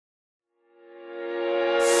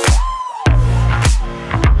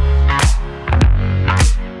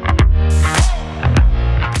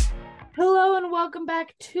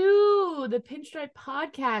the Pinstripe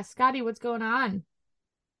Podcast. Scotty, what's going on?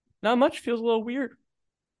 Not much. Feels a little weird.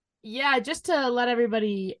 Yeah, just to let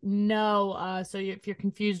everybody know, if you're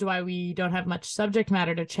confused why we don't have much subject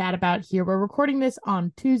matter to chat about here, we're recording this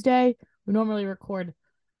on Tuesday. We normally record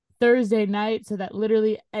Thursday night, so that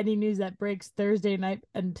literally any news that breaks Thursday night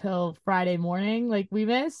until Friday morning, like we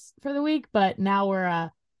miss for the week. But now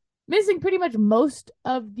we're missing pretty much most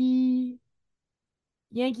of the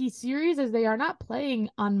Yankee series as they are not playing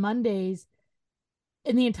on Mondays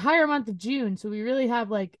in the entire month of June. So we really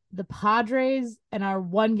have like the Padres and our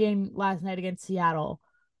one game last night against Seattle.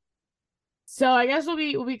 So I guess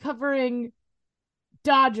we'll be covering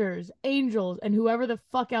Dodgers, Angels, and whoever the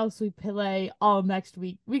fuck else we play all next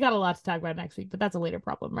week. We got a lot to talk about next week, but that's a later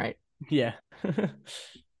problem, right? Yeah.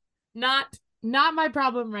 Not my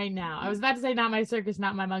problem right now. I was about to say not my circus,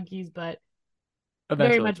 not my monkeys, but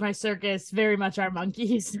very Eventually. much my circus, very much our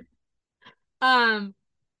monkeys.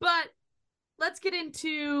 But let's get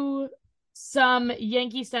into some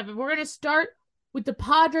Yankee stuff. If we're gonna start with the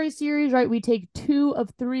Padres series, right? We take 2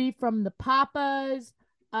 of 3 from the Papas.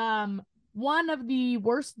 One of the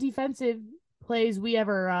worst defensive plays we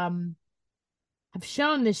ever have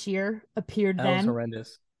shown this year appeared That was then.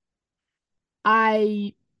 horrendous.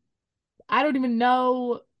 I I don't even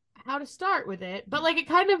know how to start with it, but like it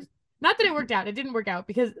kind of, not that it worked out. It didn't work out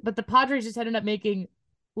but the Padres just ended up making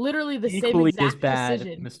literally the same Equally as exact bad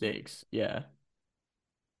decision. mistakes. Yeah.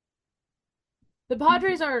 The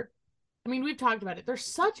Padres are, I mean, we've talked about it. They're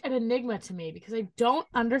such an enigma to me because I don't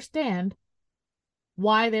understand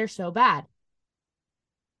why they're so bad.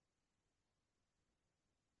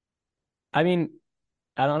 I mean,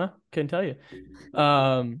 I don't know. Couldn't tell you.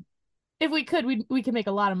 Um, If we could, we could make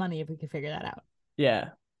a lot of money if we could figure that out. yeah.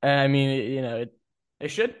 I mean, they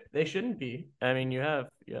shouldn't be. I mean, you have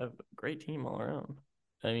a great team all around.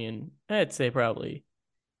 I mean, I'd say probably,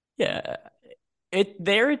 yeah.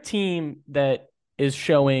 They're a team that is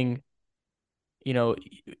showing, you know,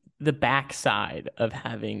 the backside of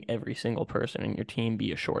having every single person in your team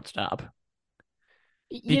be a shortstop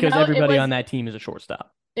You because know, everybody on that team is a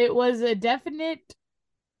shortstop. it was a definite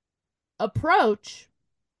approach.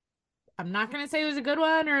 I'm not going to say it was a good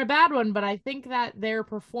one or a bad one, but I think that their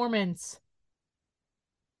performance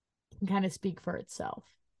can kind of speak for itself.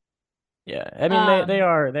 Yeah, I mean Um, they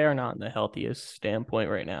are not in the healthiest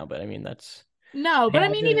standpoint right now, but I mean that's no, they but I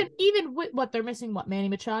have mean, been. even with what they're missing, what Manny They're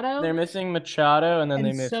Machado missing Machado and then they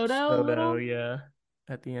and missed Soto a Soto, little, yeah,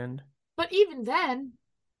 at the end. but even then,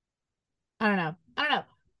 I don't know.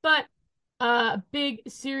 But big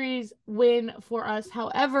series win for us.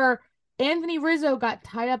 However, Anthony Rizzo got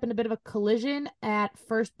tied up in a bit of a collision at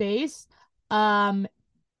first base. Um,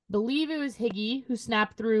 believe it was Higgy who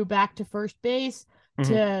snapped through back to first base Hmm.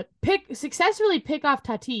 to successfully pick off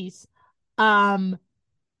Tatis. Um,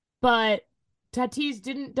 but Tatis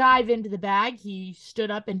didn't dive into the bag. He stood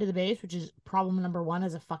up into the base, which is problem number one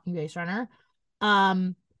as a fucking base runner.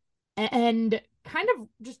 Um, and kind of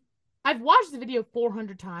just, I've watched the video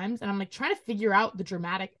 400 times and I'm like trying to figure out the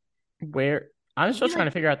dramatic. Where I'm still He trying like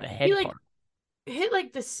to figure out the he head like part. hit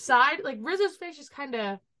like the side, like Rizzo's face just kind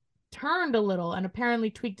of turned a little and apparently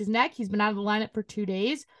tweaked his neck. He's been out of the lineup for 2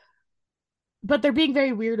 days, but they're being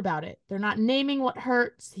very weird about it. They're not naming what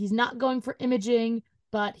hurts. He's not going for imaging,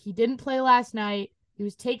 but he didn't play last night. He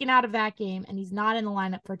was taken out of that game and he's not in the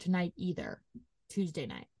lineup for tonight either, Tuesday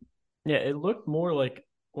night. Yeah, it looked more like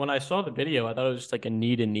when I saw the video, I thought it was just like a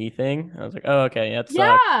knee to knee thing. I was like, oh, okay, that sucks.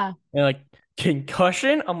 Yeah, And like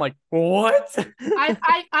concussion, I'm like, what?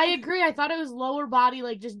 I agree. I thought it was lower body,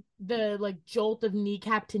 like just the like jolt of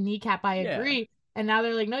kneecap to kneecap. I Yeah. agree. And now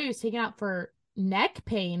they're like, no, he was taken out for neck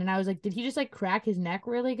pain. And I was like, did he just like crack his neck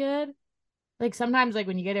really good? Like sometimes like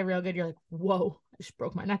when you get it real good, you're like, whoa, I just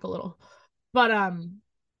broke my neck a little. But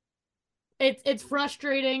it's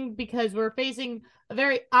frustrating because we're facing a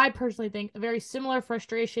very, I personally think, a very similar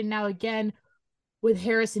frustration now again with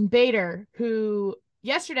Harrison Bader, who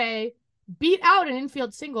yesterday beat out an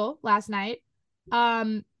infield single last night.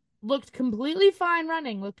 Um, Looked completely fine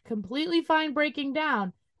running, looked completely fine breaking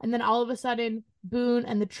down, and then all of a sudden, Boone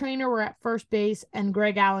and the trainer were at first base, and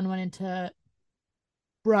Greg Allen went into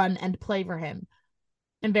run and play for him.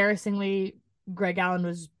 Embarrassingly, Greg Allen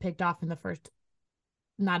was picked off in the first.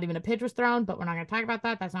 Not even a pitch was thrown, but we're not going to talk about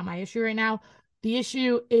that. That's not my issue right now. The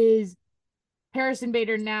issue is Harrison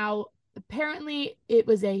Bader now, apparently it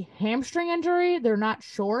was a hamstring injury. They're not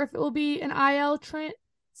sure if it will be an IL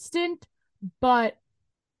stint, but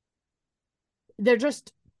they're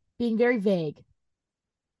just being very vague.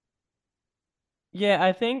 Yeah,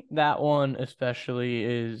 I think that one especially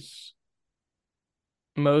is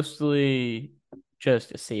mostly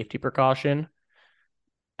just a safety precaution.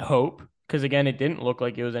 Hope, because again, it didn't look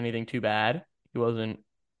like it was anything too bad. He wasn't,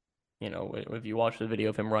 if you watch the video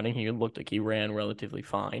of him running, he looked like he ran relatively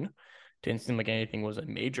fine. Didn't seem like anything was a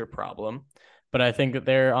major problem. But I think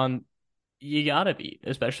that you gotta be,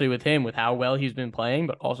 especially with him, with how well he's been playing,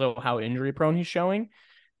 but also how injury prone he's showing.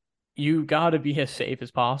 You gotta be as safe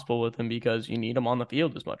as possible with him because you need him on the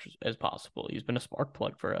field as much as possible. He's been a spark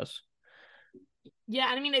plug for us. Yeah,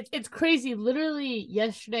 I mean it's crazy. Literally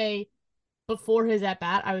yesterday before his at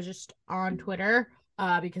bat, I was just on Twitter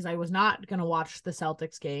because I was not gonna watch the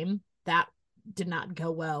Celtics game. That did not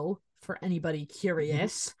go well for anybody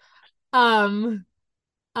curious. Um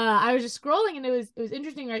I was just scrolling and it was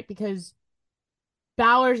interesting, right? Because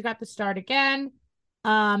Bowers got the start again.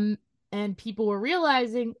 Um and people were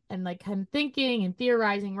realizing and like kind of thinking and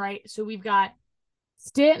theorizing, right? So we've got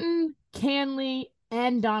Stanton, Canley,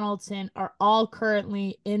 and Donaldson are all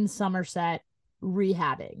currently in Somerset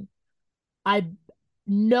rehabbing. I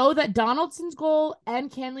know that Donaldson's goal and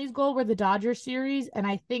Canley's goal were the Dodgers series, and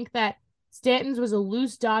I think that Stanton's was a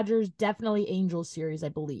loose Dodgers, definitely Angels series, I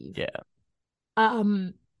believe. Yeah.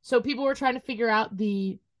 So people were trying to figure out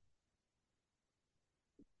the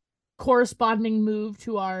corresponding move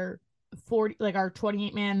to our 40, like our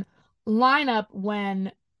 28-man lineup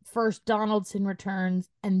when first Donaldson returns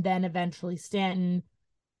and then eventually Stanton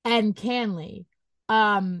and Canley.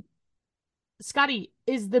 Um, Scotty,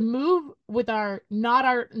 is the move with our not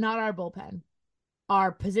our bullpen,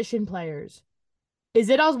 our position players, is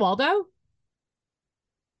it Oswaldo?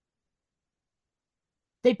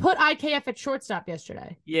 They put IKF at shortstop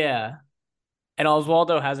yesterday. Yeah. And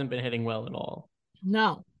Oswaldo hasn't been hitting well at all.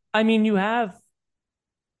 No. I mean, you have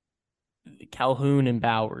Calhoun and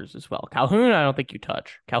Bowers as well. Calhoun, I don't think you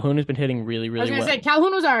touch. Calhoun has been hitting really, I was really gonna say well.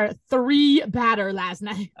 Calhoun was our 3 batter last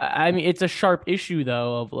night. I mean, it's a sharp issue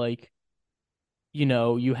though of like,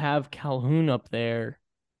 you have Calhoun up there.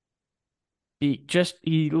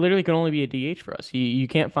 He literally can only be a DH for us. You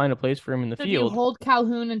can't find a place for him in the So do you field. hold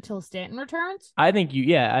Calhoun until Stanton returns? I think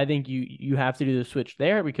you have to do the switch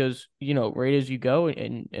there because, right as you go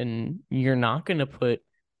and you're not gonna put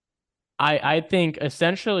I think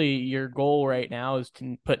essentially your goal right now is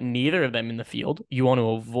to put neither of them in the field. You want to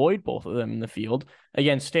avoid both of them in the field.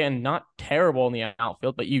 Again, Stanton not terrible in the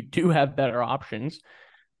outfield, but you do have better options.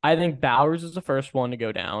 I think Bowers is the first one to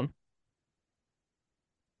go down.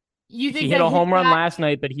 You He think hit that a his home run bat? last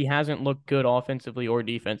night, but he hasn't looked good offensively or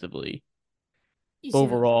defensively You see,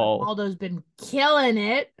 overall. Oswaldo's been killing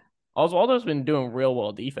it. Oswaldo's been doing real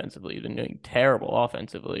well defensively. He's been doing terrible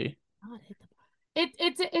offensively. God, hit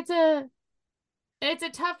the it's a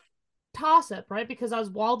tough toss up, right? Because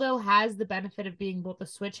Oswaldo has the benefit of being both a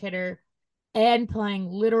switch hitter and playing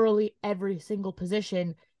literally every single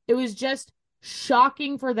position. It was just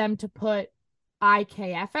shocking for them to put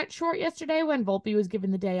IKF at short yesterday when Volpe was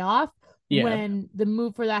given the day off, Yeah, when the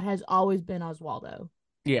move for that has always been Oswaldo.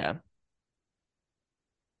 yeah,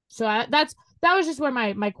 So that was just where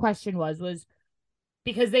my question was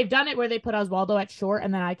because they've done it where they put Oswaldo at short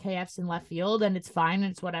and then IKF's in left field and it's fine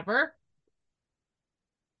and it's whatever.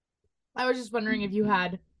 I was just wondering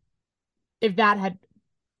if that had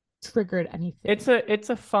triggered anything. it's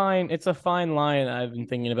a fine line I've been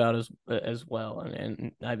thinking about as well,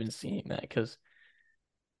 and I've been seeing that because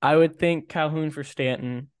I would think Calhoun for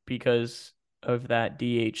Stanton because of that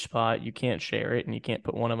DH spot. You can't share it and you can't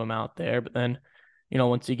put one of them out there. But then,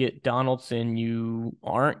 once you get Donaldson, you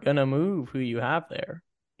aren't gonna move who you have there.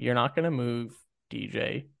 You're not gonna move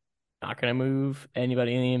DJ, not gonna move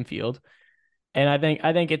anybody in the infield. And I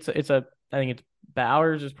think it's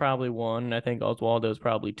Bowers is probably one. I think Oswaldo is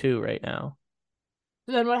probably two right now.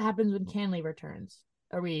 So then what happens when Canley returns?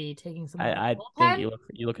 Are we taking someone from I the think bullpen?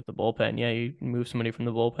 you look at the bullpen. Yeah, you move somebody from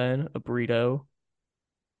the bullpen. A burrito.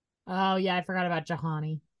 Oh yeah, I forgot about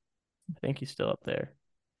Jahani. I think he's still up there.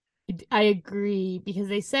 I agree because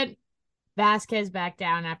they sent Vasquez back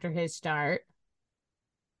down after his start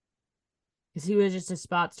because he was just a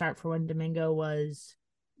spot start for when Domingo was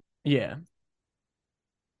Yeah,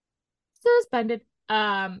 suspended.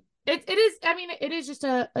 It is. I mean, it is just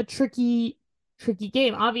a tricky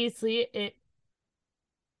game. Obviously,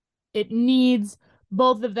 it needs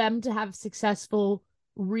both of them to have successful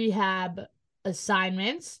rehab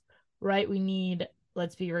assignments, right?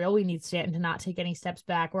 Let's be real, we need Stanton to not take any steps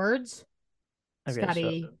backwards. okay. So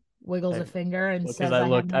Scotty wiggles a finger and because says, I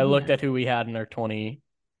have an I looked idea. at who we had in our 20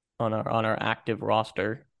 on our active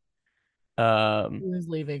roster. Who is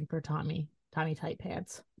leaving for Tommy Tight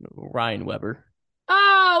Pants? Ryan Weber.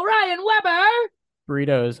 Oh, Ryan Weber.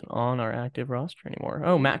 Burrito isn't on our active roster anymore.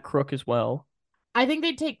 Oh, Matt Crook as well. I think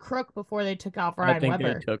they'd take Crook before they took off I Ryan think they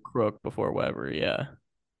Weber. took Crook before Weber. Yeah.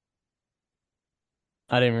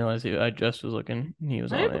 I didn't realize I just was looking. He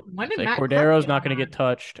was on it. When It's did like Matt Crook Cordero's get not home going to get run?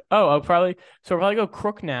 touched. Oh, I'll probably so we'll probably go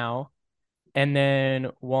Crook now, and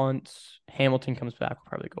then once Hamilton comes back, we'll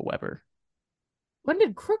probably go Weber. When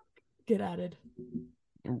did Crook get added?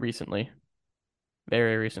 Recently,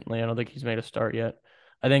 very recently. I don't think he's made a start yet.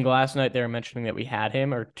 I think last night they were mentioning that we had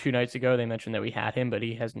him, or 2 nights ago they mentioned that we had him, but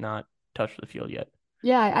he has not touched the field yet.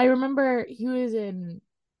 Yeah, I remember he was in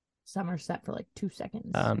Somerset for like 2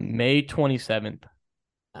 seconds. May 27th,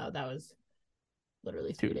 Oh, that was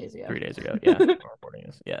literally two 3 days ago. 3 days ago. Yeah, we're recording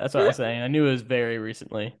this. Yeah, that's what I was saying. I knew it was very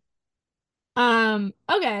recently.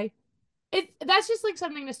 Okay. That's just like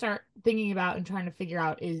something to start thinking about and trying to figure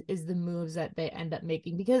out is the moves that they end up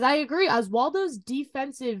making, because I agree, Oswaldo's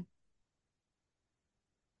defensive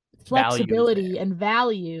Value is flexibility there. and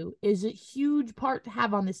value is a huge part to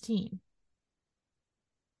have on this team.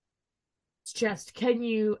 It's just, can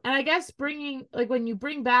you, and I guess bringing, like, when you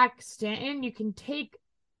bring back Stanton, you can take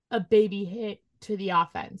a baby hit to the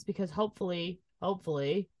offense, because hopefully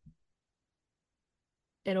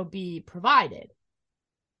it'll be provided.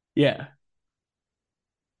 Yeah.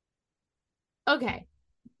 Okay.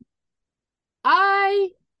 I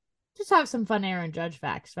just have some fun Aaron Judge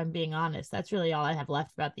facts, if I'm being honest. That's really all I have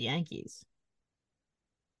left about the Yankees,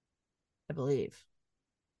 I believe.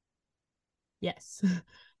 Yes.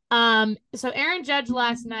 So Aaron Judge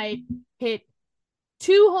last night hit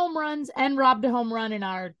 2 home runs and robbed a home run in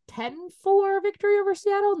our 10-4 victory over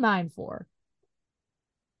Seattle. 9-4.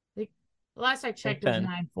 Like, last I I think checked, it was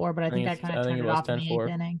 10. 9-4, but I think I kind of I think turned it it was off in the eighth 10-4.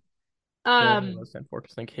 inning. Yeah, I think it Um, was 10-4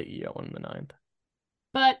 because I think he got one in the ninth.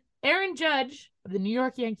 but Aaron Judge of the New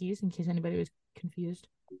York Yankees, in case anybody was confused,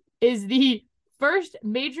 is the first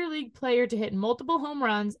major league player to hit multiple home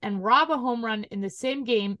runs and rob a home run in the same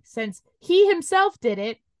game since he himself did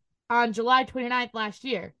it on July 29th last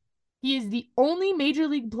year. He is the only major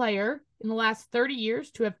league player in the last 30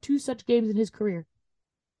 years to have 2 such games in his career.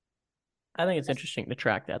 I think it's interesting to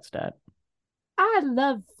track that stat. I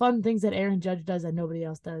love fun things that Aaron Judge does that nobody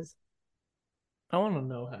else does. I want to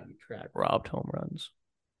know how you track robbed home runs.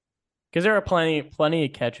 Because there are plenty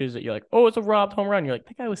of catches that you're like, oh, it's a robbed home run. You're like,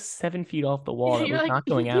 that guy was 7 feet off the wall. That You're was like, not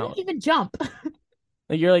he going didn't out. even jump.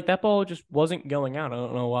 Like, you're like, that ball just wasn't going out. I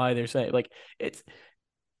don't know why they're saying like it's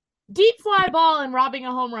Deep fly ball and robbing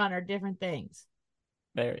a home run are different things.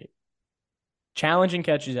 very challenging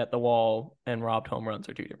catches at the wall and robbed home runs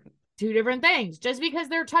are two different. Two different things. Just because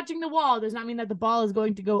they're touching the wall does not mean that the ball is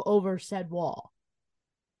going to go over said wall.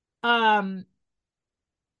 Um,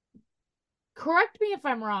 Correct me if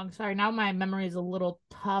I'm wrong. Sorry, now my memory is a little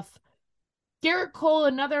tough. Garrett Cole,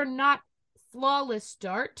 another not flawless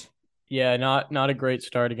start. Yeah, not a great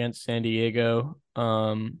start against San Diego.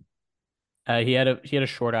 He had a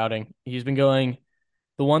short outing. He's been going.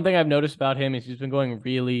 The one thing I've noticed about him is he's been going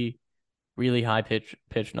really high pitch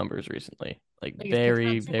numbers recently, like Like, his pitch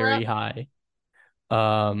count super very up. high.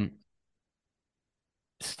 Um,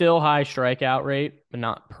 Still high strikeout rate, but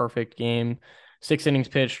not perfect game. 6 innings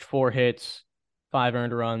pitched, 4 hits, 5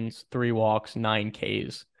 earned runs, 3 walks, 9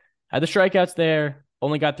 Ks. Had the strikeouts there,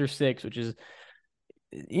 only got through 6, which is,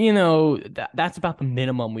 that's about the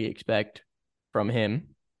minimum we expect from him.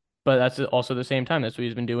 But that's also the same time. That's what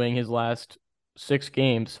he's been doing his last 6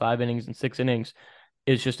 games, 5 innings and 6 innings.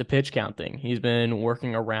 It's just a pitch count thing. He's been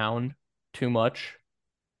working around too much,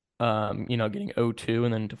 getting 0-2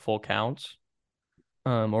 and then to full counts,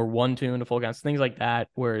 or 1-2 into full counts, things like that,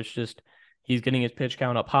 where it's just he's getting his pitch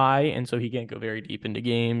count up high, and so he can't go very deep into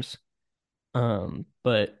games.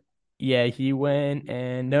 But yeah, he went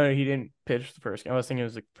and no, he didn't pitch the first game. I was thinking it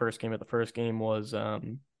was the first game, but the first game was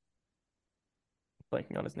blanking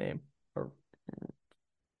on his name, or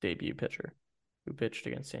debut pitcher who pitched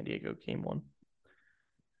against San Diego game one.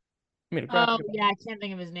 He made a Oh, graphic about yeah, I can't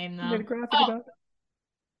think of his name he made a though. graphic Oh, about it.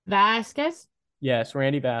 Vasquez. Yes,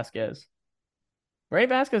 Randy Vasquez. Randy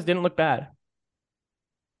Vasquez didn't look bad.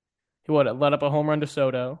 He would let up a home run to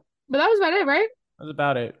Soto. But that was about it, right? That was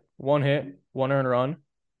about it. 1 hit, 1 earned run.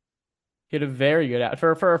 He had a very good out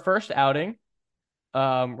for a first outing.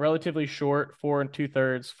 Relatively short, 4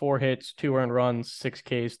 2/3, 4 hits, 2 earned runs, 6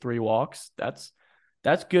 Ks, 3 walks. That's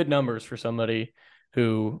good numbers for somebody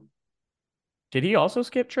who did he also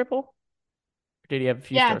skip triple? Or did he have a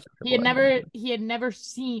few Yeah, starts at triple A? he had never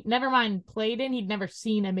seen, never mind played in, he'd never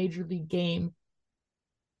seen a major league game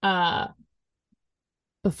uh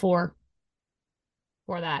before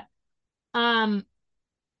for that. Um,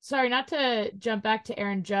 Sorry, not to jump back to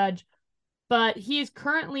Aaron Judge, but he is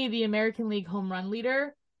currently the American League home run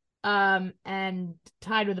leader, and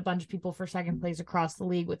tied with a bunch of people for second place across the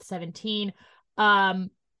league with 17. Um,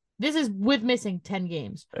 This is with missing 10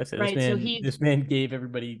 games, I say right? So this man gave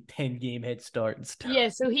everybody 10-game head start and stuff. yeah,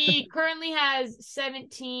 so he currently has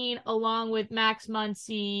 17 along with Max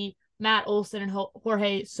Muncy, Matt Olson, and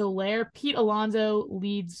Jorge Soler. Pete Alonso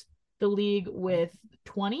leads the league with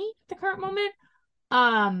 20 at the current moment.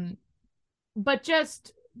 But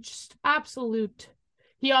just absolute.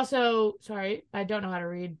 He also, sorry, I don't know how to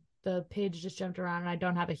read. The page just jumped around and I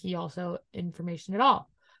don't have a he also information at all.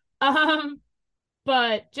 Um,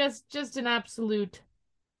 but just an absolute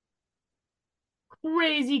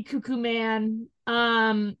crazy cuckoo man.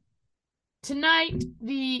 Tonight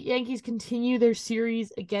the Yankees continue their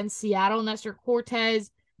series against Seattle. Nestor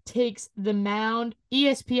Cortez takes the mound.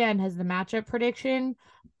 ESPN has the matchup prediction.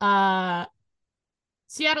 Uh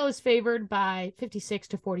Seattle is favored by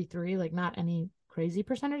 56-43, like not any crazy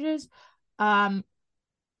percentages. Um,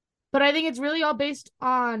 but I think it's really all based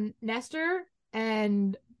on Nestor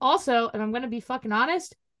and also, and I'm going to be fucking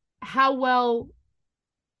honest, how well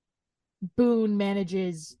Boone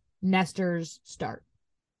manages Nestor's start.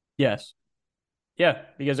 Yes. Yeah,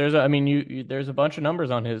 because I mean, there's a bunch of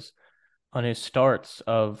numbers on his starts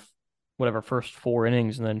of whatever first 4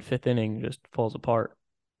 innings, and then fifth inning just falls apart.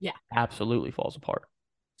 Yeah. Absolutely falls apart.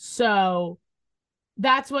 So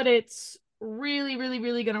that's what it's really, really,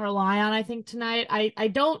 really going to rely on, I think, tonight.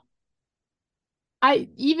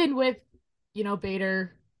 Even with,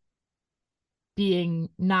 Bader being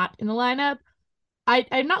not in the lineup,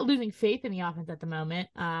 I'm not losing faith in the offense at the moment.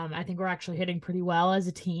 I think we're actually hitting pretty well as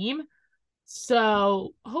a team.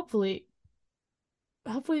 So hopefully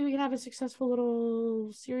we can have a successful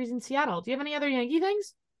little series in Seattle. Do you have any other Yankee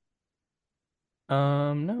things?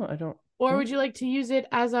 No, I don't Or would think you like to use it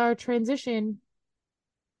as our transition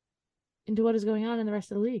into what is going on in the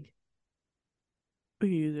rest of the league? we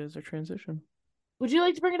use it as a transition. Would you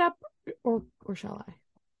like to bring it up or shall I?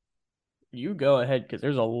 You go ahead because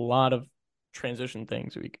there's a lot of transition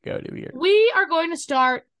things we could go to here. We are going to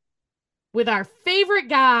start with our favorite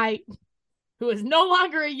guy who is no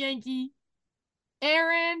longer a Yankee,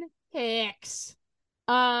 Aaron Hicks.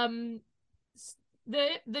 Um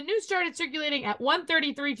the news started circulating at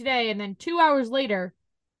 1:33 today, and then 2 hours later,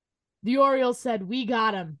 the Orioles said, "We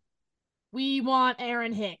got him. We want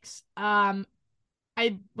Aaron Hicks." I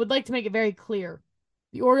would like to make it very clear.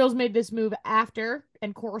 The Orioles made this move after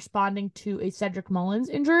and corresponding to a Cedric Mullins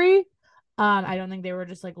injury. I don't think they were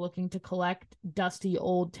just like looking to collect dusty,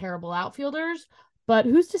 old, terrible outfielders, but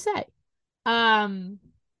who's to say? Um,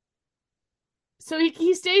 so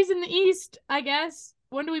he stays in the East, I guess.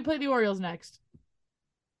 When do we play the Orioles next?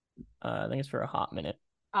 I think it's for a hot minute.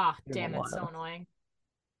 Ah, damn, that's so annoying.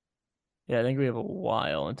 Yeah, I think we have a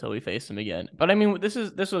while until we face them again. But I mean, this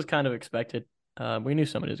was kind of expected. We knew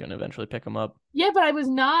somebody was going to eventually pick them up. Yeah, but I was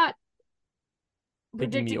not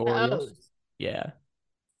Thinking the predicting the Orioles. O's. Yeah,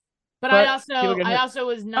 But but people get I hurt. also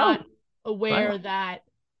was Oh, not my aware bad. that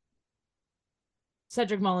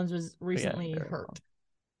Cedric Mullins was Yeah, recently very hurt.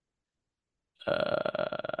 well.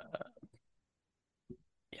 Uh,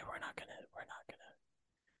 yeah, we're not gonna.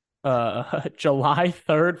 July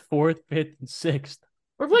 3rd, 4th, 5th, and 6th.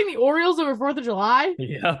 We're playing the Orioles over 4th of July.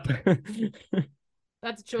 Yep.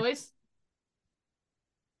 That's a choice.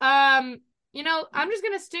 I'm just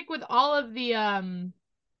gonna stick with all of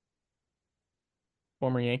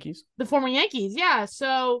Former Yankees. the former Yankees. Yeah.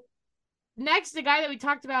 So next, the guy that we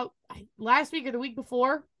talked about last week or the week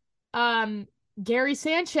before, Gary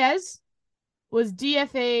Sanchez was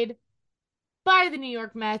DFA'd by the New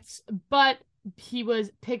York Mets, but he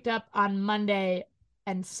was picked up on Monday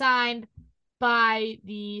and signed by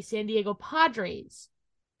the San Diego Padres.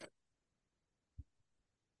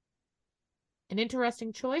 An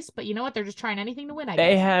interesting choice, but you know what? They're just trying anything to win, I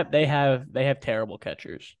guess. They have terrible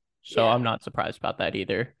catchers. So Yeah. I'm not surprised about that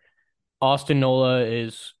either. Austin Nola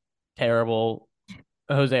is terrible.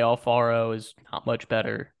 Jose Alfaro is not much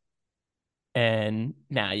better. And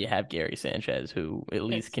now you have Gary Sanchez, who at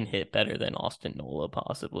least can hit better than Austin Nola,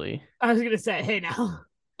 possibly. I was gonna say, hey now.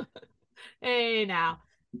 Hey now.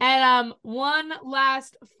 And one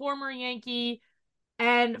last former Yankee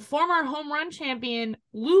and former home run champion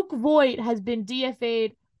Luke Voit has been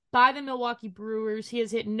DFA'd by the Milwaukee Brewers. He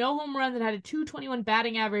has hit no home runs and had a 221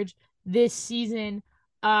 batting average this season.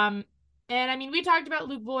 And I mean, we talked about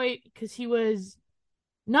Luke Voit because he was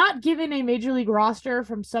not given a major league roster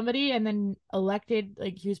from somebody and then elected,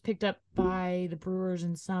 like he was picked up by the Brewers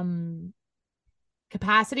in some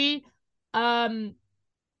capacity.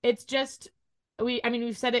 It's just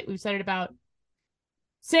we've said it about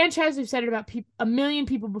Sanchez, we've said it about a million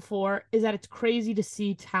people before, is that it's crazy to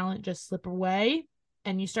see talent just slip away.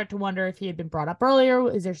 And you start to wonder if he had been brought up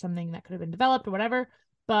earlier. Is there something that could have been developed or whatever?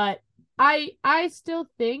 But I still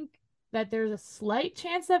think that there's a slight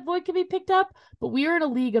chance that Voigt could be picked up, but we are in a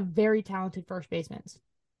league of very talented first basemen.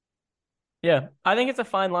 Yeah, I think it's a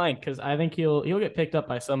fine line because I think he'll get picked up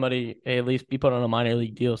by somebody, at least be put on a minor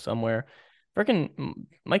league deal somewhere. Freaking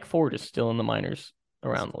Mike Ford is still in the minors This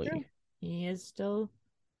around is the true. league. He is still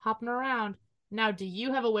hopping around. Now, do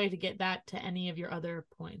you have a way to get that to any of your other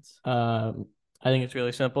points? Um, I think it's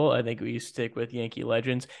really simple. I think we stick with Yankee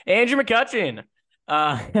legends. Andrew McCutchen.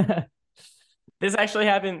 Uh, this actually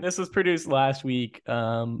happened. This was produced last week,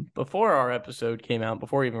 before our episode came out,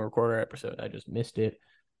 before we even recorded our episode. I just missed it.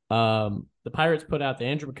 The Pirates put out that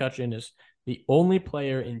Andrew McCutchen is the only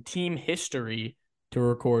player in team history to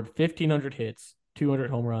record 1,500 hits, 200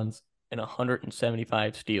 home runs, and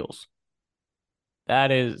 175 steals.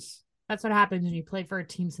 That is, That's what happens when you play for a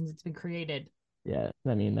team since it's been created. yeah.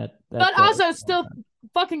 I mean But that's also, still,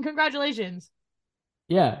 fucking congratulations.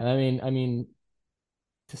 yeah. I mean,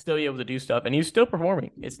 to still be able to do stuff, and he's still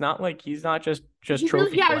performing. It's not like he's not just He really,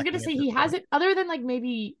 trophy yeah, I was gonna collecting at say this he point. hasn't, other than like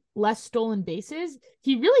maybe less stolen bases,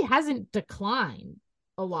 he really hasn't declined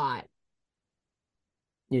a lot.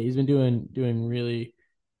 Yeah, he's been doing really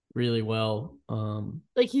really well.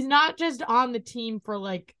 Like he's not just on the team for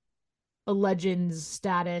like a legends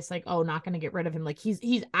status, like oh, not gonna get rid of him. Like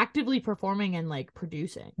he's actively performing and like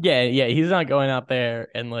producing. Yeah, he's not going out there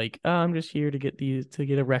and like, oh, I'm just here to get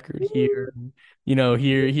a record here,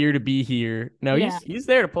 here to be here. No, Yeah, he's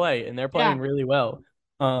there to play, and they're yeah. playing really well.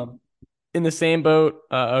 Um, in the same boat,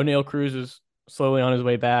 O'Neal Cruz is slowly on his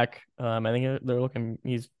way back. I think they're looking.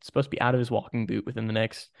 He's supposed to be out of his walking boot within the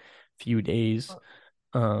next few days.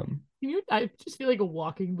 Um, Can you? I just feel like a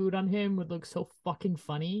walking boot on him would look so fucking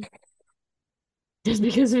funny, just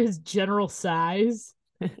because of his general size.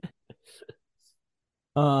 um,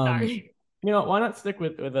 Sorry. why not stick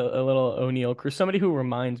with a little O'Neal Cruz? Somebody who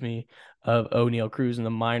reminds me of O'Neal Cruz in the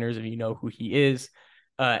minors, if you know who he is.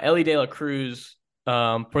 Ellie De La Cruz,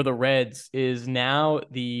 for the Reds, is now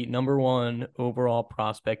the number one overall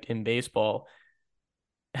prospect in baseball.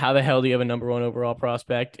 How the hell do you have a number one overall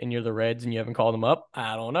prospect and you're the Reds and you haven't called him up?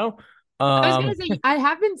 I don't know. I was gonna Um, say I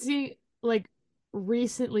have been seeing like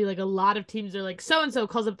recently, like a lot of teams are like so and so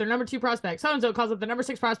calls up their number two prospect, so and so calls up the number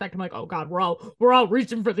six prospect. I'm like, oh god, we're all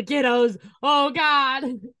reaching for the kiddos. Oh god.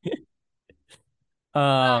 Can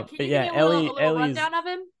but you give yeah, me a little Ellie's rundown of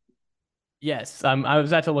him? yes. I was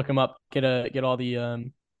about to look him up, get all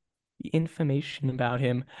the information about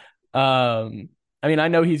him. I mean, I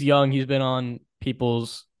know he's young. He's been on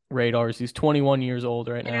people's radars. He's 21 years old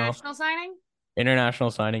right now. International signing? International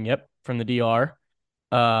signing, yep, from the DR.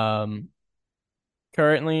 Um,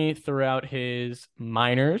 Currently throughout his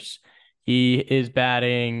minors, he is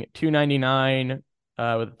batting 299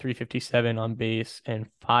 with 357 on base and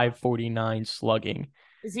 549 slugging.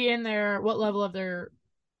 Is he in there? What level of their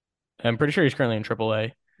I'm pretty sure he's currently in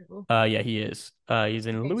AAA. people? Yeah, he is. He's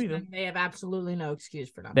in Okay, so Louisville. then they have absolutely no excuse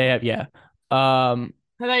for not They calling. have, yeah. Um,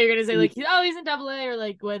 I thought you were gonna say like he- oh he's in double A or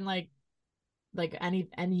like when like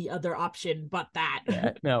any other option but that.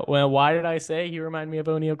 yeah, no. Well, why did I say he reminded me of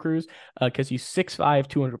O'Neal Cruz? Because he's 6'5",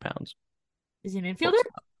 200 pounds. Is he an infielder?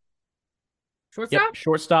 Shortstop. Yep, Shortstop?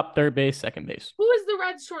 shortstop, third base, second base. Who is the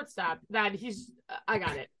Reds shortstop? That he's I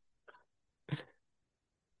got it.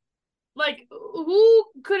 Like who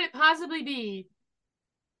could it possibly be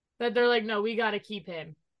that they're like, no, we gotta keep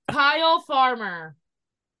him? Kyle Farmer.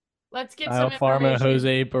 Let's get Kyle some Farmer, information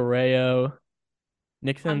Jose Barrero,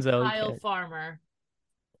 Nick on Senzel. Kyle Farmer.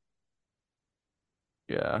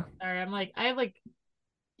 Yeah. Sorry, I'm like, I have like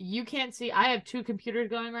you can't see. I have two computers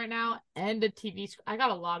going right now and a TV screen. I got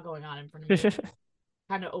a lot going on in front of me.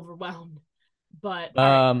 Kind of overwhelmed. But all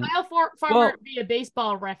right, um. Farmer Well, via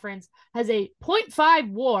baseball reference has a .5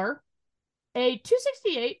 WAR, a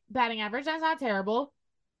 268 batting average. That's not terrible.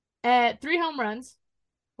 At 3 home runs,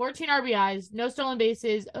 14 RBIs, no stolen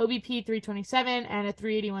bases, OBP 327, and a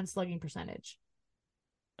 381 slugging percentage.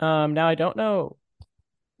 now I don't know.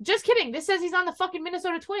 Just kidding. This says he's on the fucking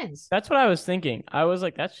Minnesota Twins. That's what I was thinking. I was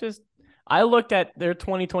like, that's just. I looked at their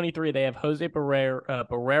 2023. They have Jose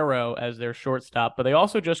Barrero as their shortstop, but they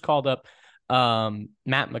also just called up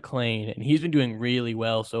Matt McClain, and he's been doing really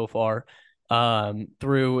well so far.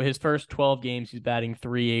 Through his first 12 games, he's batting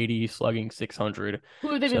 380, slugging 600.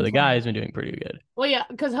 Who have they So been the playing? guy's been doing pretty good. Well, yeah,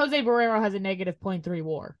 because Jose Barrero has a negative .3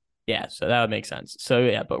 WAR. Yeah, so that would make sense. So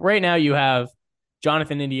yeah, but right now you have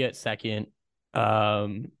Jonathan India at second,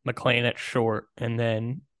 McClain at short, and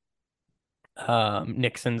then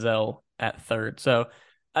Nick Senzel at third. So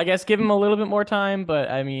I guess give him a little bit more time, but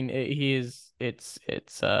I mean it's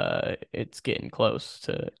getting close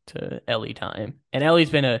to Ellie time. And Ellie's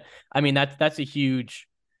been I mean that's a huge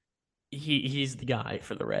he's the guy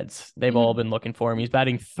for the Reds. They've all Mhm. been looking for him. He's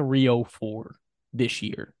batting 304 this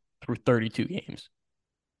year through 32 games.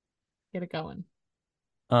 Get it going.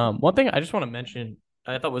 One thing I just want to mention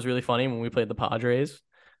I thought was really funny when we played the Padres.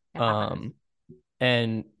 Yes. Um,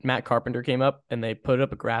 and Matt Carpenter came up and they put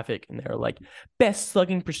up a graphic and they're like best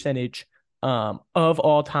slugging percentage of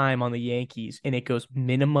all time on the Yankees, and it goes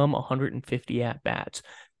minimum 150 at bats.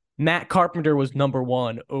 Matt Carpenter was number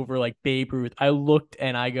one over like Babe Ruth. I looked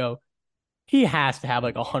and I go, he has to have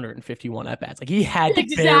like 151 at bats. Like he had to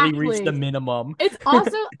barely reach the Exactly. minimum. It's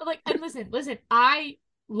also like, and listen, I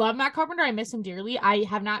love Matt Carpenter. I miss him dearly. I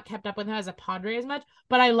have not kept up with him as a Padre as much,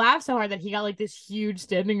 but I laughed so hard that he got like this huge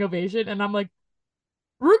standing ovation, and I'm like,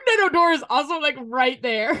 Rougned Odor is also like right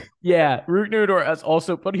there. Yeah, Root Nudor has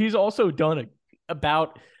also, but he's also done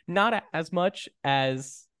about not as much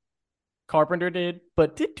as Carpenter did,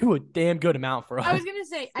 but did do a damn good amount for I us. was gonna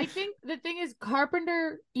say, I think the thing is,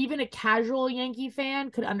 Carpenter, even a casual Yankee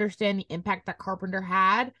fan, could understand the impact that Carpenter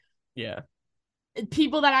had. Yeah,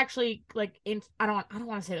 People that actually like, I don't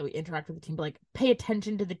want to say that we interact with the team, but like pay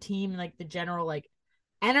attention to the team and like the general like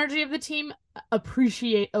energy of the team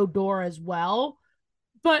appreciate Odor as well.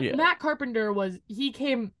 But yeah, Matt Carpenter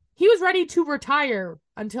he was ready to retire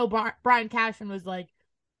until Brian Cashman was like,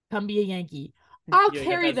 come be a Yankee. I'll yeah. You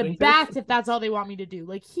got carry that the swing face. bats if that's all they want me to do.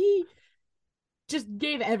 Like he just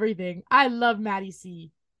gave everything. I love Matty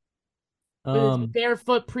C with his Um,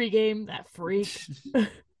 barefoot pregame, that freak. but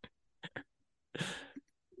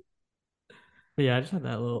yeah, I just had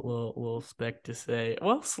that little spec to say.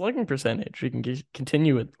 Well, slugging percentage. We can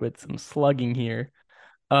continue with some slugging here.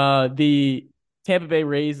 The Tampa Bay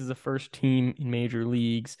Rays is the first team in major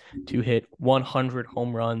leagues to hit 100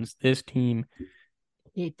 home runs. This team,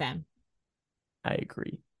 Hate them. I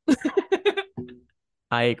agree.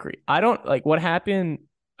 I agree. I don't like what happened.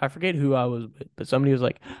 I forget who I was with, but somebody was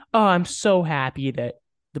like, "Oh, I'm so happy that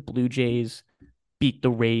the Blue Jays beat the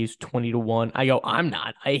Rays 20-1." I go, "I'm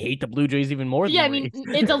not. I hate the Blue Jays even more than Yeah, the I mean,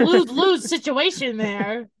 Rays." it's a lose-lose situation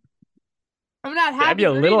there. I'm not I'd be happy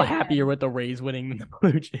a for little either of happier them. with the Rays winning than the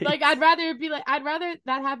Blue Like, Jays. I'd rather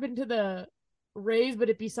that happen to the Rays, but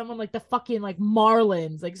it be someone like the fucking like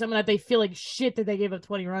Marlins, like someone that they feel like shit that they gave up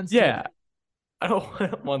 20 runs to. Yeah, I don't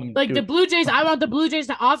want them to Like do the it. Blue Jays, I want the Blue Jays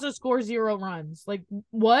to also score 0 runs. Like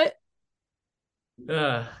what?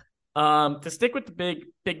 Uh, to stick with the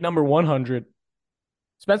big number 100,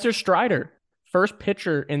 Spencer Strider, first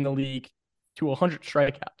pitcher in the league to 100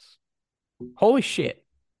 strikeouts. Holy shit!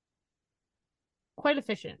 Quite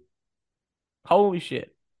efficient. Holy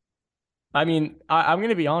shit! I mean, I'm going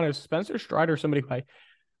to be honest. Spencer Strider, somebody who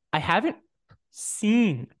I haven't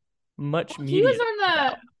seen much Well, he was media on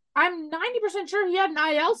about. the. I'm 90% sure he had an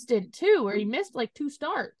IL stint too, where he missed like 2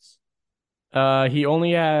 starts. He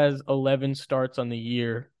only has 11 starts on the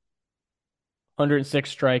year,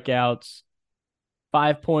 106 strikeouts,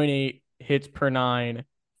 5.8 hits per nine,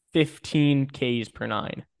 15 Ks per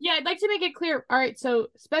nine. Yeah, I'd like to make it clear. All right, so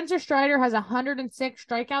Spencer Strider has 106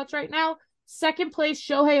 strikeouts right now. Second place,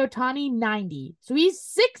 Shohei Ohtani, 90. So he's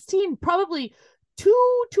 16, probably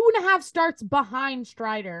two and a half starts behind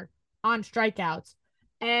Strider on strikeouts.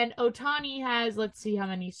 And Ohtani has, let's see how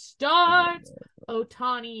many starts.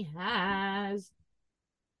 Ohtani has.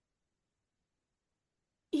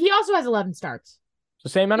 He also has 11 starts. So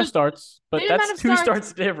same amount of So starts, but same amount that's of two starts,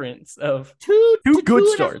 starts difference of two two to good two and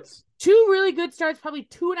a starts. two really good starts, probably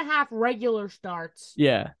two and a half regular starts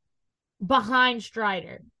Yeah. behind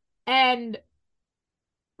Strider. And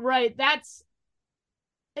right,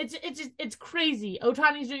 it's crazy.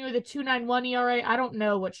 Otani's doing it with a 2.91 ERA. I don't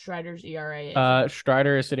know what Strider's ERA is.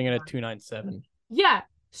 Strider is sitting at a 2.97. Yeah.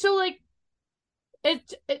 So like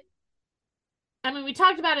it I mean, we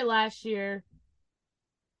talked about it last year.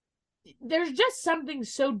 There's just something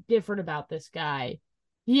so different about this guy.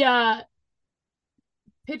 He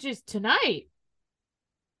pitches tonight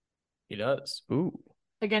He does. Ooh.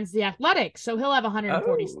 against the Athletics, so he'll have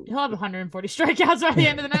 140. Oh. He'll have 140 strikeouts by the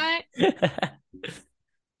end of the night.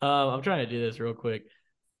 I'm trying to do this real quick.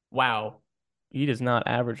 Wow. He does not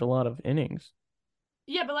average a lot of innings.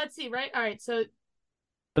 Yeah, but let's see, right? All right, so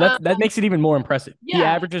But uh, that makes it even more impressive. He yeah,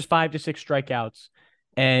 averages 5 to 6 strikeouts,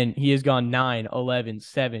 and he has gone 9, 11,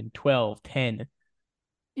 7, 12, 10.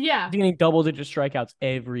 yeah, He's getting double digit strikeouts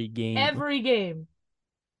every game. every game.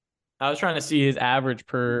 I was trying to see his average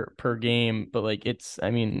per game, but like it's I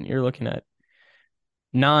mean, you're looking at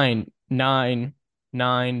 9, 9,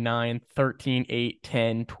 9, 9, 13, 8,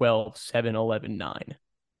 10, 12, 7, 11, 9.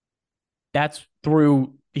 That's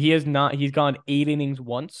through he's gone 8 innings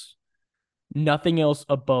once. Nothing else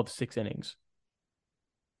above 6 innings.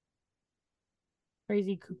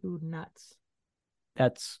 Crazy cuckoo nuts.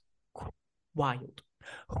 That's wild,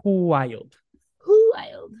 wild. Who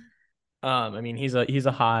wild? I mean, he's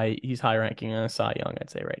high ranking on a Cy Young, I'd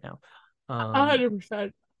say right now. Um,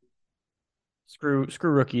 100%. screw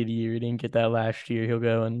rookie of the year. He didn't get that last year. He'll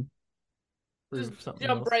go and Just prove something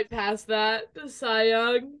jump else. right past that. The Cy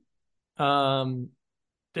Young. Um,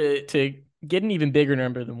 to get an even bigger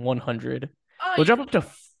number than 100, Oh, we'll you jump can up to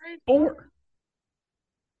right for. 4.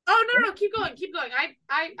 Oh no, no, keep going, keep going.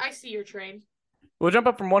 I see your train. We'll jump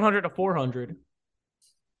up from 100 to 400.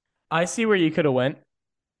 I see where you could have went.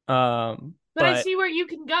 But I But see where you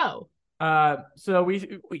can go. so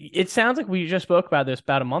it sounds like we just spoke about this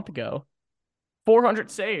about a month ago.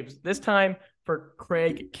 400 saves this time for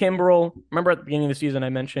Craig Kimbrell. Remember at the beginning of the season, I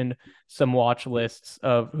mentioned some watch lists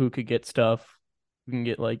of who could get stuff. We can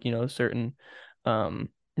get like certain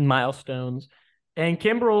milestones, and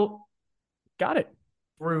Kimbrell got it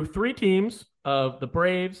through 3 teams of the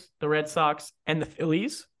Braves, the Red Sox, and the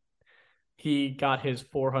Phillies. He got his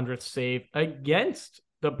 400th save against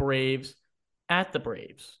the Braves at the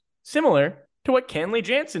Braves, similar to what Kenley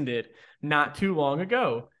Jansen did not too long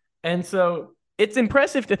ago. And so it's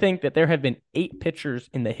impressive to think that there have been 8 pitchers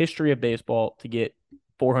in the history of baseball to get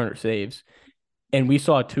 400 saves, and we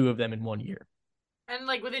saw 2 of them in 1 year. And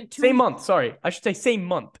like within two Same weeks. month, sorry. I should say same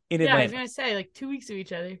month in Yeah, I was Atlanta. gonna say like 2 weeks of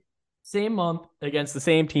each other. Same month against the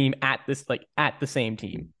same team at the same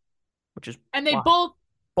team, which is And they wild. both,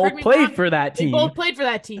 correct Both me if I'm played wrong, for that they team. both played for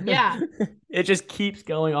that team. Yeah. It just keeps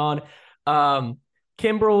going on.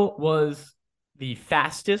 Kimbrell was the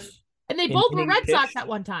fastest And they in both were innings Red Sox pitched. at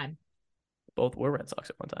one time. Both were Red Sox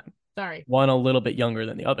at one time. Sorry. One a little bit younger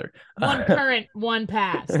than the other. One current, one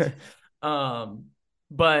past.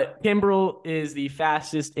 But Kimbrell is the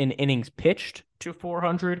fastest in innings pitched to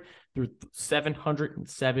 400 through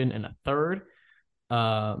 707 and a third.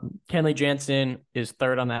 Kenley Jansen is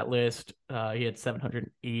third on that list. He had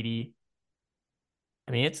 780.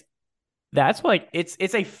 I mean, it's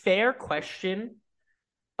a fair question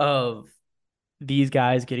of these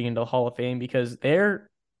guys getting into the Hall of Fame because they're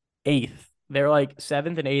eighth. They're like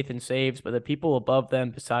seventh and eighth in saves, but the people above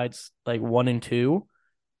them, besides like 1 and 2,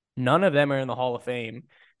 none of them are in the Hall of Fame.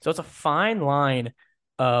 So it's a fine line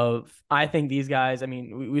of I think these guys. I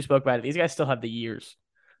mean, we spoke about it. These guys still have the years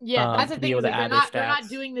Yeah, that's the to be thing able is to like add their they're not stats.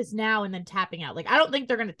 doing this now and then tapping out. Like I don't think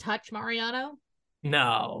they're gonna touch Mariano.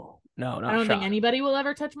 No, I not a don't think shot. anybody will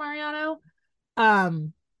ever touch Mariano.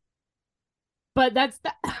 Um, but that's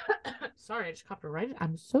the sorry, I just coughed right.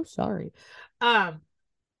 I'm so sorry. Um,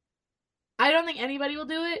 I don't think anybody will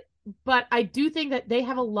do it, but I do think that they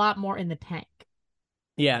have a lot more in the tank.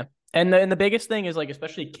 Yeah. And the biggest thing is like,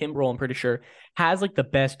 especially Kimbrel, I'm pretty sure, has like the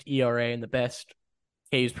best ERA and the best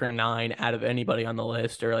Ks per 9 out of anybody on the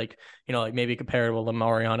list, or like, like maybe comparable to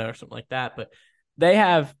Mariano or something like that. But they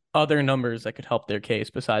have other numbers that could help their case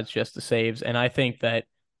besides just the saves. And I think that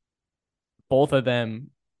both of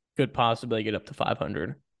them could possibly get up to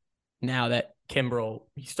 500 now that Kimbrel,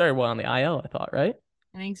 he started on the IL, I thought, right?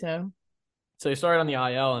 I think so. So he started on the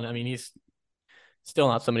IL, and I mean, he's still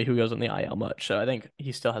not somebody who goes on the IL much. So I think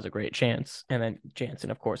he still has a great chance. And then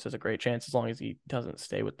Jansen, of course, has a great chance as long as he doesn't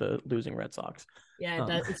stay with the losing Red Sox. Yeah,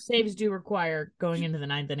 the saves do require going into the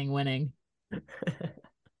ninth inning winning.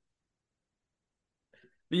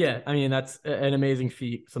 Yeah, I mean, that's an amazing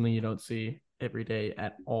feat, something you don't see every day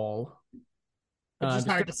at all. It's just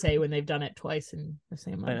hard to say when they've done it twice in the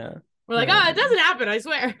same month. We're like, it doesn't happen, I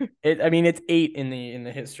swear. I mean, it's 8 in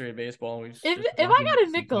the history of baseball. If I got a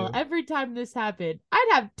nickel every time this happened, I'd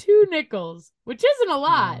have 2 nickels, which isn't a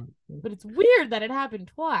lot, but it's weird that it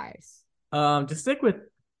happened twice. To stick with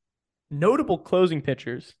notable closing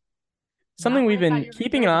pitchers, something we've been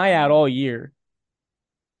keeping an with eye out all year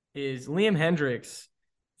is Liam Hendriks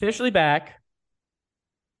officially back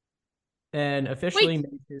and officially made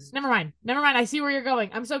his... Never mind. I see where you're going.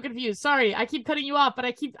 I'm so confused. Sorry, I keep cutting you off, but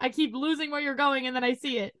I keep losing where you're going, and then I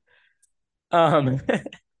see it. Liam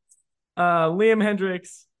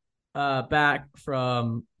Hendriks back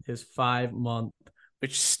from his 5-month,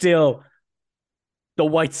 which still the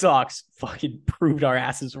White Sox fucking proved our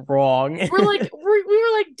asses wrong. we were like,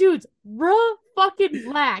 dudes, fucking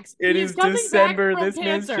relax. It is December. This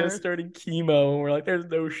man's just starting chemo, and we're like, there's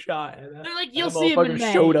no shot. They're like, you'll see him in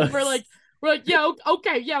May. Showed us. We're like, yeah,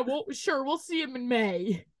 okay, yeah, well, sure, we'll see him in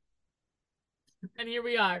May. And here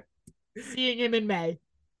we are, seeing him in May.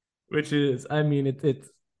 Which is, I mean,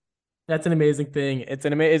 that's an amazing thing. It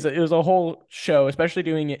was a whole show, especially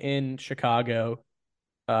doing it in Chicago.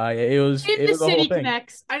 It was the City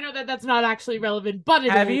Connects. I know that that's not actually relevant, but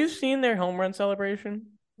have you seen their home run celebration?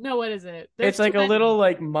 No, what is it? It's There's too like a little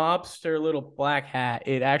many. like mobster little black hat.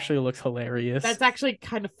 It actually looks hilarious. That's actually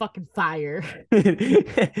kind of fucking fire.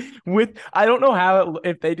 With I don't know how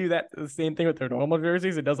if they do that the same thing with their normal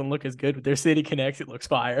jerseys, it doesn't look as good. With their City Connects, it looks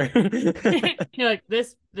fire. You're like,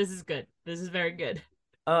 this is good. This is very good.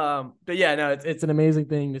 But yeah, no, it's an amazing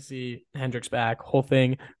thing to see Hendricks back, whole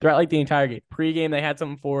thing throughout like the entire game. Pre-game, they had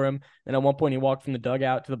something for him, and at one point he walked from the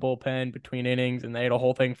dugout to the bullpen between innings, and they had a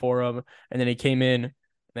whole thing for him. And then he came in, and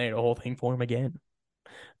they had a whole thing for him again.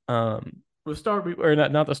 The start or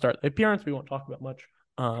not the start, the appearance we won't talk about much.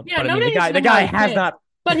 Yeah, But I no mean one needs to the know how guy he has pitched, not.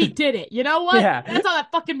 but he did it. You know what? Yeah. That's all that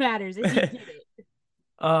fucking matters is he did it.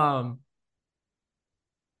 Um,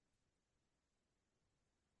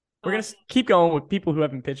 we're Uh, gonna keep going with people who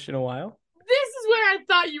haven't pitched in a while. this is where I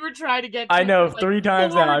thought you were trying to get I to know for like 3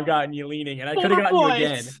 times now four I've gotten you leaning, and I could have four gotten you again.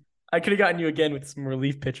 points. I could have gotten you again with some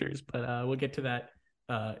relief pitchers, but we'll get to that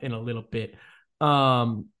in a little bit.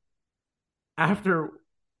 Um, after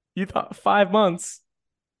you thought 5 months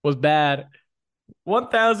was bad,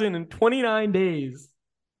 1,029 days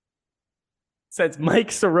since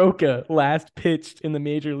Mike Soroka last pitched in the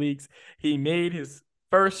major leagues. He made his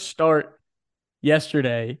first start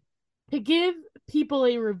yesterday. To give people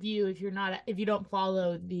a review, if you don't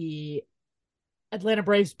follow the Atlanta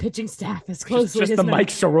Braves pitching staff as closely Just as the many Mike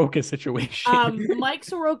people. Soroka situation. Mike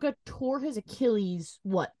Soroka tore his Achilles,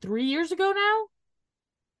 what, 3 years ago now?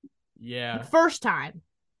 The Yeah. first time.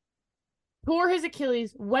 Tore his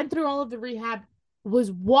Achilles, went through all of the rehab,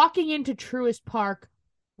 was walking into Truist Park,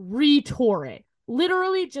 re-tore it.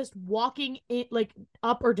 Literally just walking it like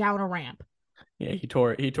up or down a ramp. Yeah, he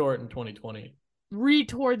tore it in 2020.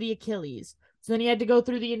 Re-tore the Achilles. So then he had to go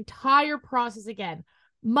through the entire process again.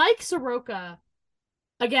 Mike Soroka,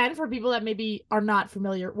 again, for people that maybe are not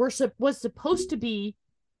familiar, was supposed to be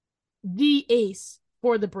the ace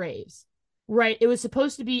for the Braves, right? It was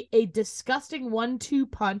supposed to be a disgusting 1-2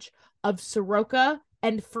 punch of Soroka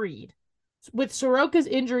and Fried. With Soroka's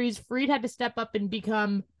injuries, Fried had to step up and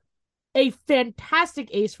become a fantastic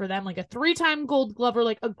ace for them, like a 3-time Gold Glover,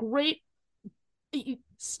 like a great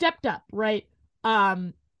stepped up, right?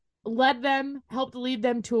 Um, Led them, helped lead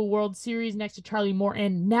them to a World Series next to Charlie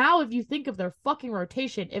Morton. Now, if you think of their fucking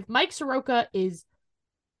rotation, if Mike Soroka is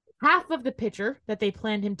half of the pitcher that they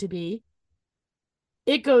planned him to be,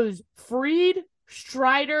 it goes Fried,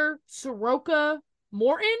 Strider, Soroka,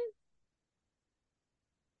 Morton,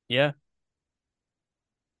 Yeah.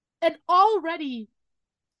 an already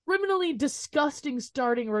criminally disgusting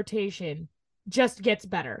starting rotation just gets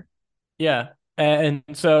better. Yeah. And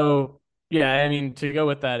so yeah, I mean to go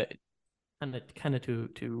with that kind of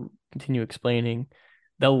to continue explaining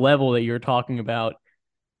the level that you're talking about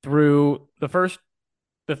through the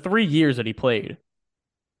 3 years that he played.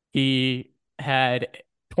 He had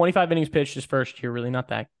 25 innings pitched his first year, really not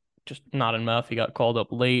that, just not enough. He got called up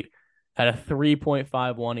late, had a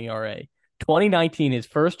 3.51 ERA. 2019, his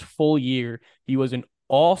first full year, he was an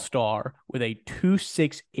all-star with a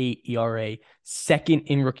 2.68 ERA, second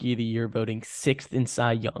in Rookie of the Year, voting sixth in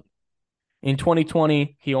Cy Young. In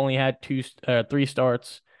 2020, he only had 3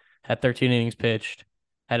 starts, had 13 innings pitched,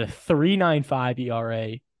 had a 3.95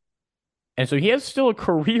 ERA, and so he has still a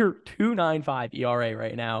career 2.95 ERA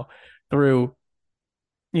right now through,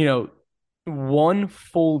 you know, one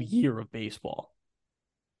full year of baseball.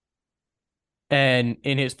 And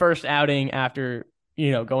in his first outing after,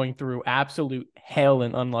 going through absolute hell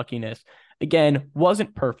and unluckiness, again,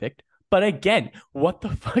 wasn't perfect. But again, what the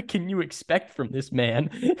fuck can you expect from this man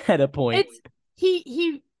at a point? It's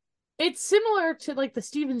he it's similar to like the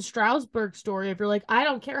Steven Strasburg story. If you're like, I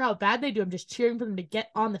don't care how bad they do, I'm just cheering for them to get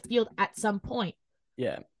on the field at some point.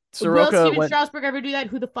 Yeah. Will Soroka Steven went. Strasburg ever do that?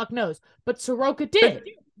 Who the fuck knows? But Soroka did.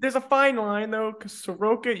 There's a fine line though, because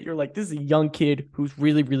Soroka, you're like, this is a young kid who's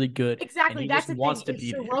really, really good, and Exactly. he That's just the thing. wants to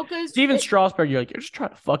be there. Soroka's Steven Strasburg, you're like, you're just trying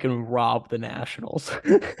to fucking rob the Nationals.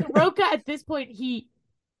 Soroka at this point, he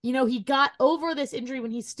got over this injury when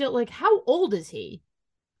he's still like, how old is he?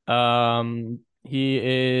 He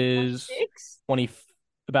is 26? 20,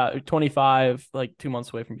 about 25, like 2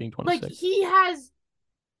 months away from being Like 26.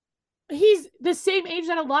 he's the same age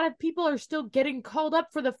that a lot of people are still getting called up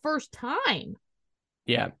for the first time.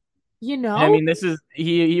 Yeah. You I know? mean,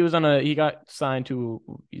 he got signed to,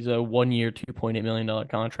 he's a 1 year, $2.8 million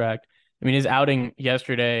contract. I mean, his outing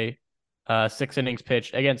yesterday, 6 innings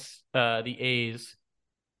pitched against the A's.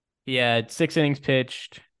 He had 6 innings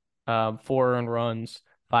pitched, 4 earned runs,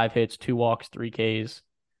 5 hits, 2 walks, 3 Ks,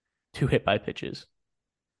 2 hit by pitches.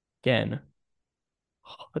 Again,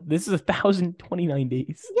 this is 1,029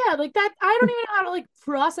 days. Yeah, like that. I don't even know how to like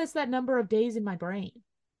process that number of days in my brain.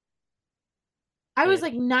 I was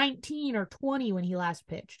And, like 19 or 20 when he last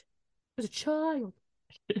pitched. I was a child.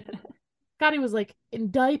 God, he was like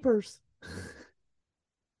in diapers.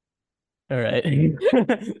 all right.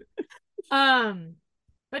 um,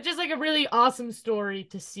 but just like a really awesome story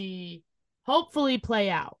to see, hopefully play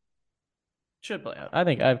out. Should play out. I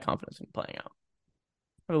think I have confidence in playing out.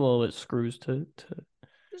 A little bit of screws to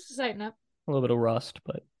Just to tighten up. a little bit of rust,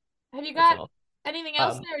 but Have you that's got all. anything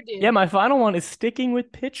else there, Yeah, dude? my final one is sticking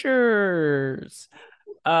with pitchers.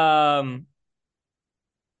 Um,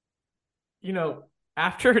 you know,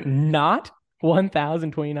 after not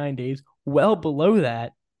 1,029 days, well below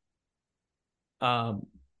that, um,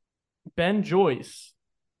 Ben Joyce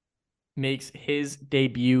makes his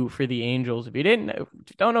debut for the Angels. If you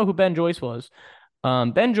don't know who Ben Joyce was,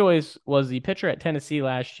 Ben Joyce was the pitcher at Tennessee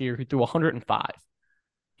last year who threw 105.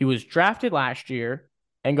 He was drafted last year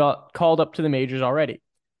and got called up to the majors already.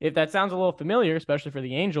 If that sounds a little familiar, especially for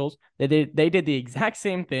the Angels, they did the exact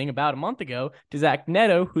same thing about a month ago to Zach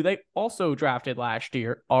Neto, who they also drafted last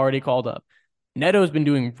year, already called up. Neto's been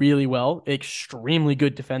doing really well, extremely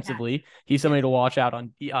good Yeah. defensively. He's somebody to watch out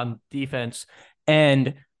on defense.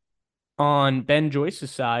 And on Ben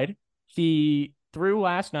Joyce's side, he threw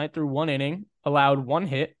last night through one inning, allowed one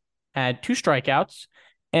hit, had two strikeouts,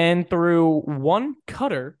 and threw one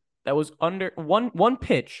cutter that was under one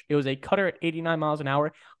pitch. It was a cutter at 89 miles an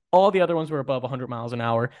hour. All the other ones were above 100 miles an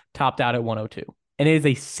hour, topped out at 102. And it is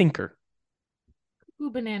a sinker.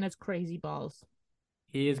 Ooh, bananas, crazy balls.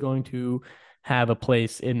 He is going to have a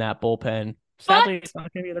place in that bullpen. Sadly, But it's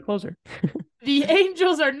not going to be the closer. the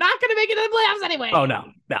Angels are not going to make it to the playoffs Oh, anyway. no,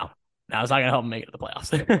 no. No, it's not going to help him make it to the playoffs.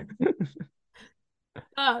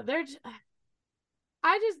 They're.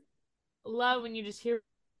 I just love when you just hear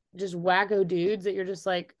just wacko dudes that you're just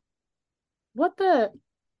like, what the?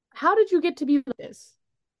 How did you get to be like this?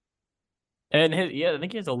 And I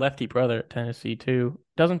think he has a lefty brother at Tennessee too.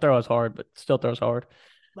 Doesn't throw as hard, but still throws hard.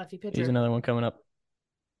 Lefty He's pitcher. another one coming up.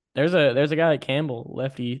 There's a guy like Campbell,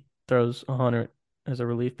 lefty, throws 100 as a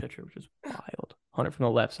relief pitcher, which is wild. 100 from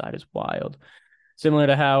the left side is wild. Similar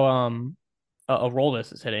to how a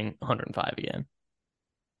Roldis is hitting 105 again.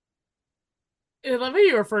 I love how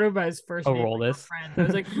you refer to him by his first A name like Roldis. we're friends. I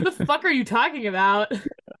was like, who the fuck are you talking about?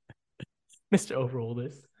 Mr.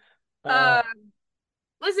 Roldis. Uh,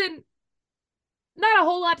 listen, not a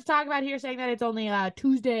whole lot to talk about here, saying that it's only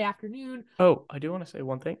Tuesday afternoon. Oh, I do want to say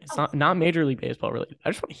one thing. It's Oh, not Major League Baseball related. I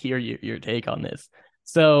just want to hear your take on this.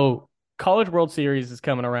 So, College World Series is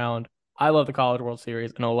coming around. I love the College World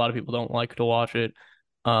Series. I know a lot of people don't like to watch it.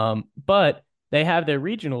 But they have their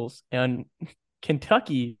regionals, and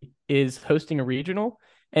Kentucky is hosting a regional,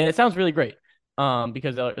 and it sounds really great.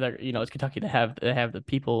 Because it's Kentucky. They have the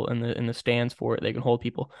people in the stands for it. They can hold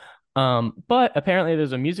people. But apparently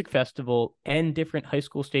there's a music festival and different high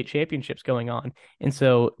school state championships going on. And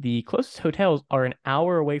so the closest hotels are an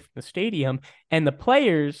hour away from the stadium, and the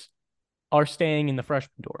players are staying in the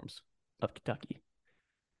freshman dorms of Kentucky.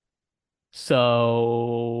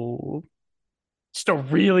 So just a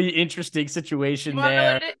really interesting you situation want to know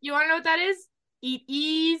what there. it is? You want to know what that is? Eat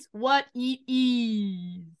ease. What eat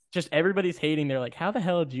ease? Just everybody's hating. They're like, how the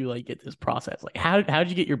hell did you like get this process? Like, how'd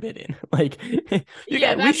you get your bid in? Like,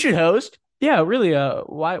 Yeah, we that's should host. Yeah, really.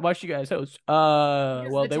 Why should you guys host? because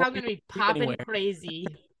Well, the they town's won't gonna be be sleep popping anywhere. crazy.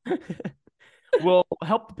 We'll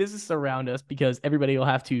help the business around us because everybody will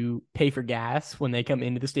have to pay for gas when they come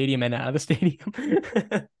into the stadium and out of the stadium.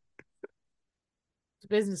 It's a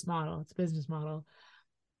business model. It's a business model.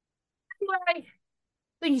 Anyway,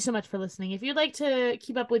 thank you so much for listening. If you'd like to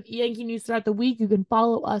keep up with Yankee news throughout the week, you can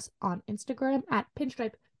follow us on Instagram at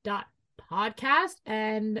pinstripe.podcast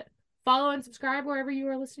and follow and subscribe wherever you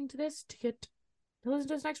are listening to this to get to listen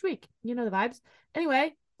to us next week. You know the vibes.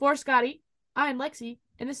 Anyway, for Scotty, I'm Lexi,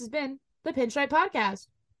 and this has been the Pinstripe Podcast.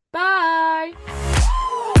 Bye.